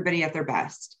 Everybody at their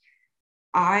best.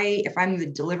 If I'm the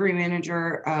delivery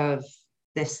manager of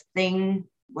this thing,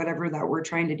 whatever that we're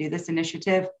trying to do, this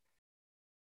initiative,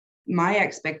 my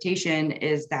expectation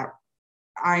is that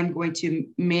I'm going to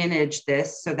manage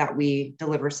this so that we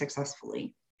deliver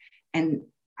successfully. And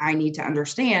I need to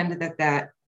understand that that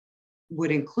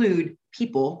would include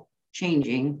people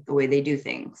changing the way they do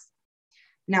things.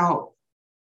 Now,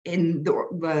 in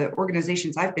the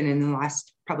organizations I've been in the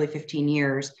last probably 15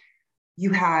 years,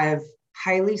 you have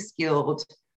highly skilled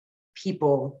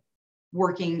people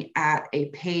working at a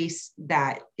pace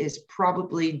that is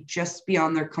probably just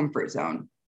beyond their comfort zone,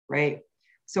 right?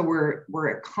 So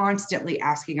we're constantly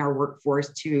asking our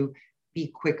workforce to be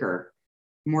quicker,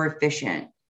 more efficient,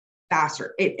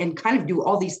 faster, and kind of do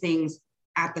all these things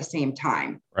at the same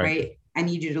time, right? I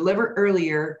need you to deliver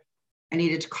earlier. I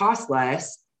need it to cost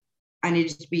less. I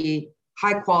need it to be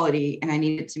high quality, and I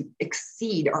need it to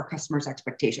exceed our customers'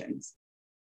 expectations.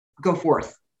 Go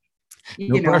forth.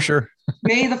 No pressure.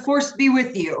 May the force be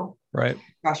with you. Right.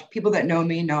 Gosh, people that know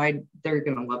me know they're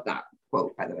going to love that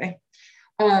quote, by the way.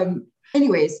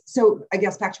 Anyways, so I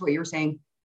guess back to what you were saying,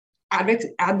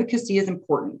 advocacy is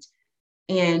important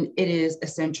and it is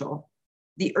essential.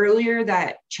 The earlier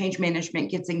that change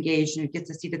management gets engaged and gets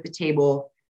a seat at the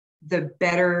table, the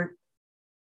better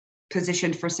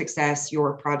positioned for success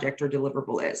your project or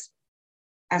deliverable is.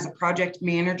 As a project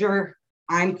manager,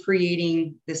 I'm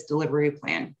creating this delivery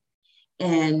plan,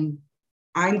 and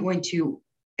I'm going to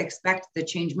expect the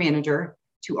change manager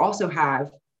to also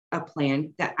have a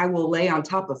plan that I will lay on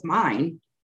top of mine.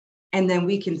 And then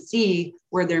we can see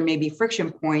where there may be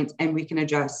friction points and we can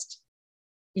adjust,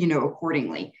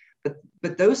 accordingly.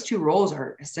 But those two roles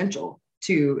are essential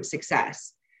to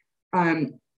success.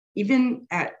 Even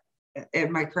at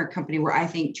my current company, where I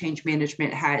think change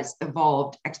management has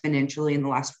evolved exponentially in the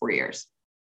last 4 years.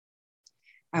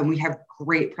 We have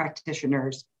great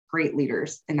practitioners, great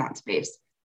leaders in that space.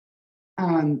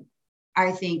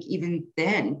 I think even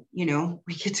then,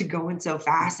 we get to going so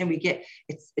fast, and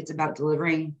it's about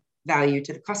delivering value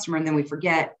to the customer. And then we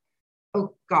forget,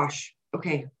 oh gosh,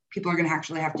 okay, people are going to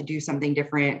actually have to do something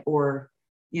different, or,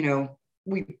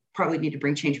 we probably need to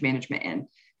bring change management in.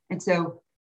 And so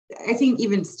I think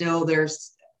even still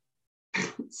there's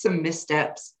some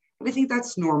missteps. I think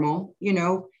that's normal,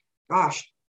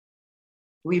 gosh,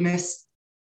 we miss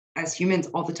as humans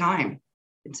all the time.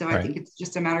 And so I think it's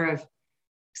just a matter of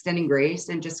extending grace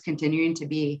and just continuing to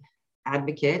be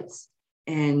advocates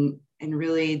and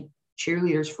really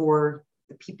cheerleaders for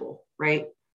the people, right?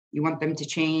 You want them to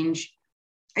change.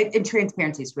 And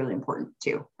transparency is really important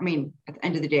too. I mean, at the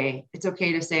end of the day, it's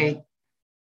okay to say,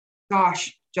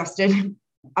 gosh, Justin,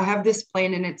 I have this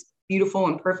plan and it's beautiful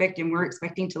and perfect, and we're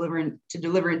expecting to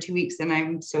deliver in 2 weeks. And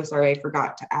I'm so sorry, I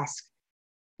forgot to ask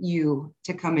you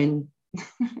to come in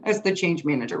as the change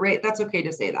manager, right? That's okay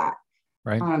to say that.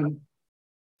 Right.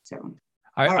 So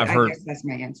I've I heard, guess that's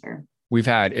my answer.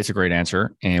 it's a great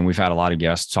answer. And we've had a lot of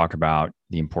guests talk about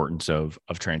the importance of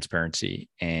transparency.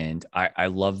 And I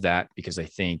love that, because I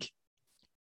think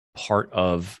part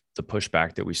of the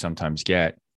pushback that we sometimes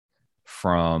get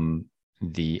from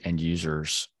the end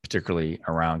users, particularly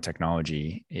around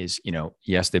technology, is,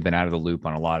 yes, they've been out of the loop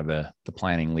on a lot of the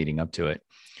planning leading up to it.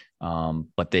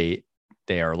 But they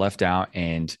are left out.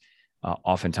 And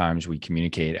oftentimes we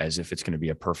communicate as if it's going to be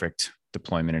a perfect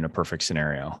deployment in a perfect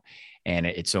scenario. And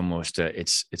it's almost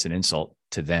it's an insult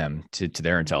to them, to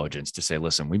their intelligence, to say,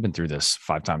 listen, we've been through this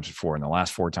 5 times before. And the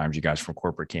last 4 times you guys from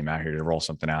corporate came out here to roll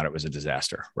something out, it was a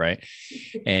disaster. Right.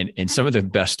 And some of the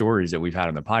best stories that we've had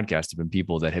on the podcast have been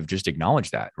people that have just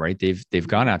acknowledged that, right? They've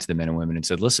gone out to the men and women and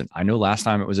said, listen, I know last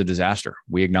time it was a disaster.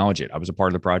 We acknowledge it. I was a part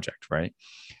of the project. Right.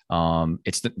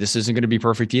 This isn't going to be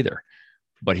perfect either,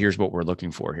 but here's what we're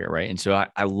looking for here. Right. And so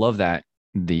I love that,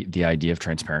 the idea of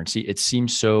transparency. It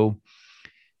seems so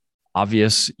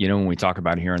obvious, when we talk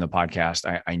about it here on the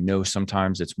podcast. I know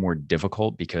sometimes it's more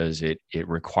difficult because it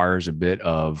requires a bit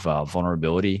of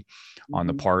vulnerability on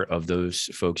the part of those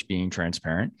folks being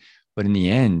transparent. But in the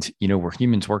end, we're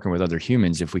humans working with other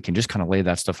humans. If we can just kind of lay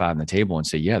that stuff out on the table and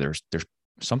say, yeah, there's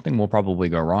something will probably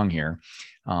go wrong here,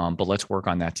 but let's work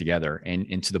on that together.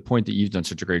 And to the point that you've done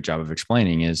such a great job of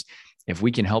explaining is, if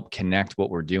we can help connect what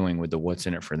we're doing with the what's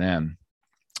in it for them,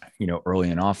 early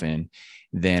and often,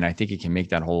 then I think it can make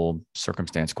that whole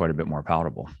circumstance quite a bit more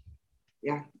palatable.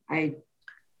 Yeah, I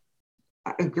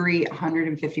agree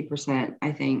 150%.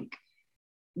 I think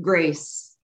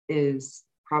grace is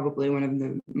probably one of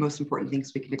the most important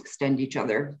things we can extend each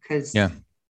other, because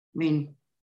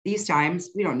these times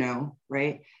we don't know,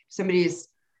 right?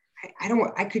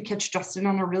 I could catch Justin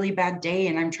on a really bad day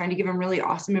and I'm trying to give him really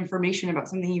awesome information about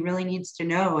something he really needs to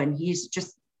know. And he's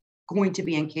just going to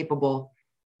be incapable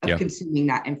of consuming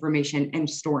that information and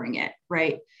storing it,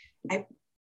 right?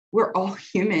 We're all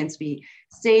humans. We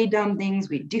say dumb things.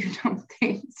 We do dumb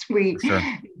things. We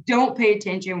don't pay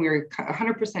attention. We're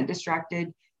 100%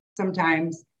 distracted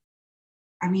sometimes.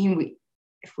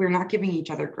 If we're not giving each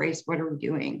other grace, what are we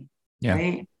doing? Yeah.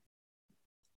 Right?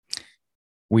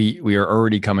 We are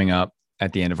already coming up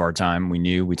at the end of our time.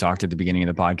 We talked at the beginning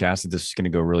of the podcast that this is going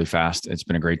to go really fast. It's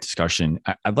been a great discussion.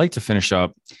 I'd like to finish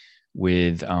up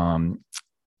with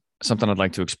something I'd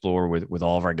like to explore with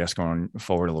all of our guests going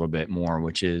forward a little bit more,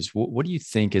 which is, what do you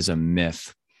think is a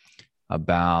myth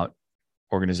about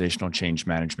organizational change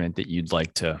management that you'd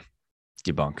like to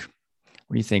debunk?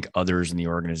 What do you think others in the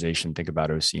organization think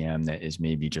about OCM that is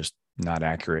maybe just not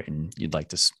accurate, and you'd like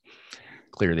to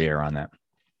clear the air on that?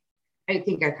 I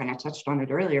think I kind of touched on it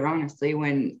earlier, honestly,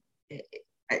 when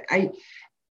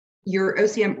your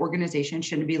OCM organization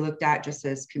shouldn't be looked at just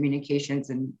as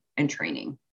communications and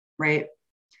training, right?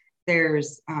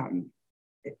 There's,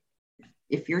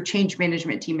 if your change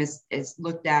management team is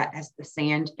looked at as the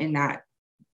sand in that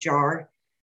jar,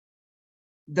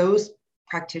 those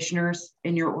practitioners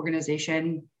in your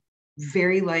organization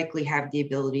very likely have the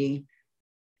ability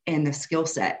and the skill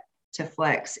set to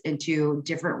flex into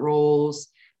different roles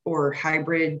or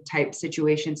hybrid type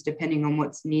situations, depending on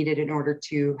what's needed in order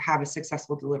to have a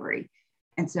successful delivery.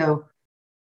 And so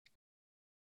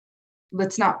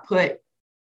let's not put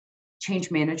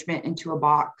change management into a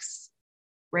box,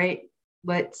 right?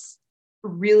 Let's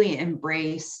really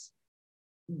embrace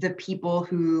the people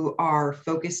who are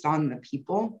focused on the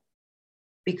people,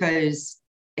 because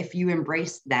if you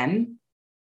embrace them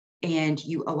and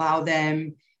you allow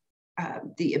them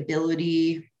the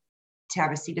ability to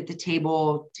have a seat at the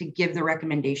table, to give the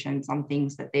recommendations on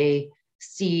things that they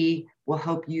see will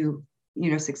help you,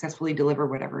 successfully deliver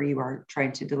whatever you are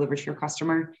trying to deliver to your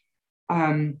customer,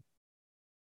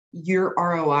 your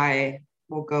ROI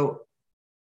will go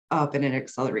up at an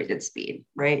accelerated speed,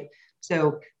 right?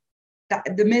 So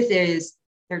the myth is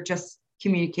they're just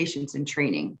communications and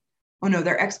training. Oh no,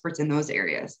 they're experts in those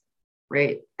areas,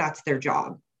 right? That's their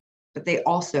job. But they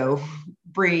also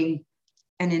bring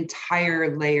an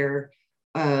entire layer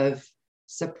of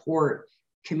support,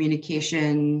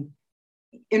 communication,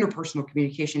 interpersonal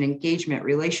communication, engagement,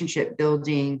 relationship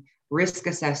building, risk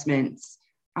assessments,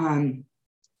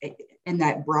 and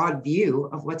that broad view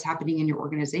of what's happening in your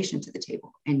organization to the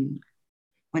table. And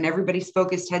when everybody's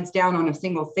focused heads down on a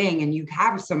single thing, and you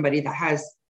have somebody that has,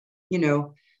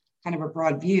 kind of a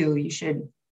broad view, you should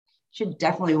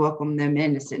definitely welcome them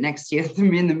in to sit next to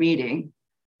them in the meeting.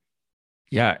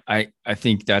 Yeah, I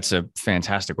think that's a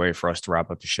fantastic way for us to wrap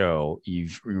up the show.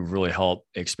 You've really helped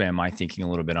expand my thinking a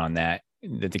little bit on that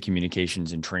the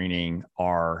communications and training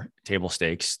are table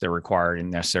stakes. They're required and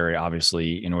necessary,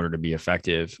 obviously, in order to be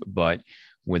effective. But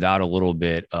without a little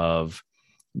bit of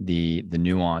the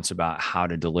nuance about how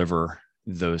to deliver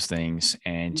those things,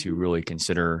 and to really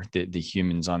consider the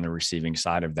humans on the receiving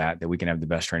side of that we can have the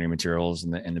best training materials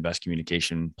and the best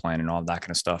communication plan and all that kind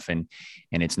of stuff. And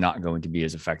it's not going to be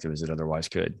as effective as it otherwise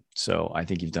could. So I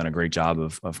think you've done a great job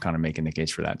of kind of making the case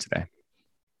for that today.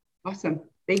 Awesome.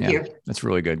 Thank you. That's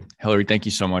really good. Hillary, thank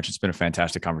you so much. It's been a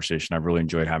fantastic conversation. I've really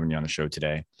enjoyed having you on the show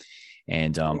today.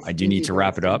 And I do need to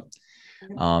wrap it up.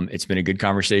 It's been a good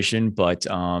conversation, but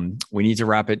we need to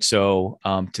wrap it. So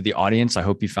to the audience, I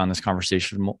hope you found this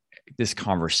conversation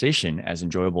as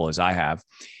enjoyable as I have.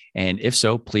 And if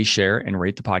so, please share and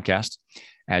rate the podcast.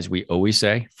 As we always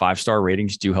say, 5-star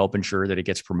ratings do help ensure that it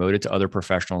gets promoted to other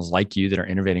professionals like you that are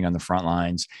innovating on the front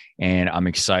lines. And I'm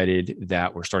excited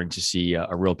that we're starting to see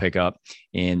a real pickup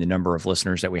in the number of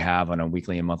listeners that we have on a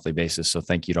weekly and monthly basis. So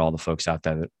thank you to all the folks out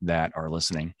there that are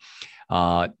listening.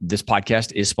 This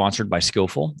podcast is sponsored by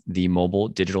Skillful, the mobile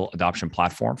digital adoption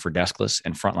platform for deskless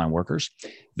and frontline workers.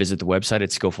 Visit the website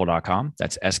at skillful.com.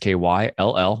 That's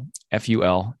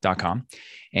SKYLLFUL.com.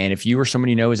 And if you or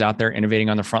somebody you know is out there innovating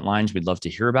on the front lines, we'd love to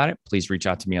hear about it. Please reach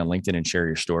out to me on LinkedIn and share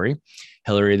your story.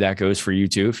 Hillary, that goes for you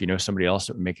too. If you know somebody else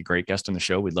that would make a great guest on the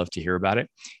show, we'd love to hear about it,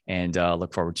 and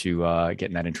look forward to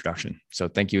getting that introduction. So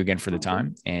thank you again for the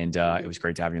time. And it was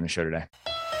great to have you on the show today.